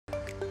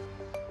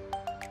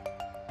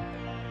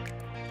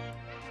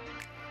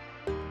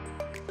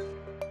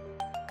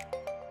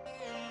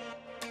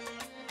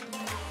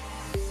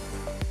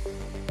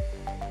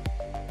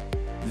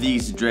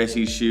These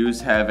dressy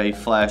shoes have a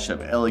flash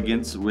of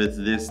elegance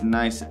with this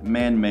nice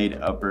man-made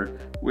upper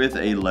with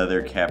a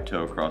leather cap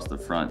toe across the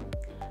front.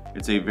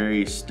 It's a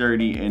very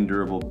sturdy and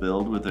durable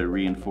build with a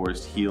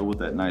reinforced heel with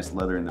that nice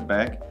leather in the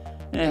back,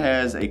 and it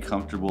has a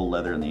comfortable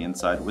leather on the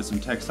inside with some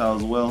textile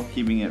as well,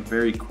 keeping it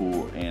very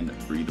cool and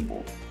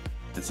breathable.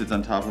 It sits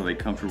on top of a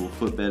comfortable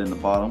footbed in the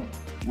bottom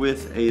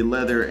with a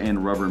leather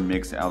and rubber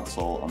mix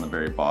outsole on the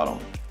very bottom.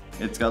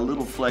 It's got a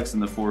little flex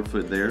in the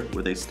forefoot there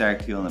with a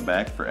stacked heel in the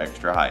back for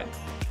extra height.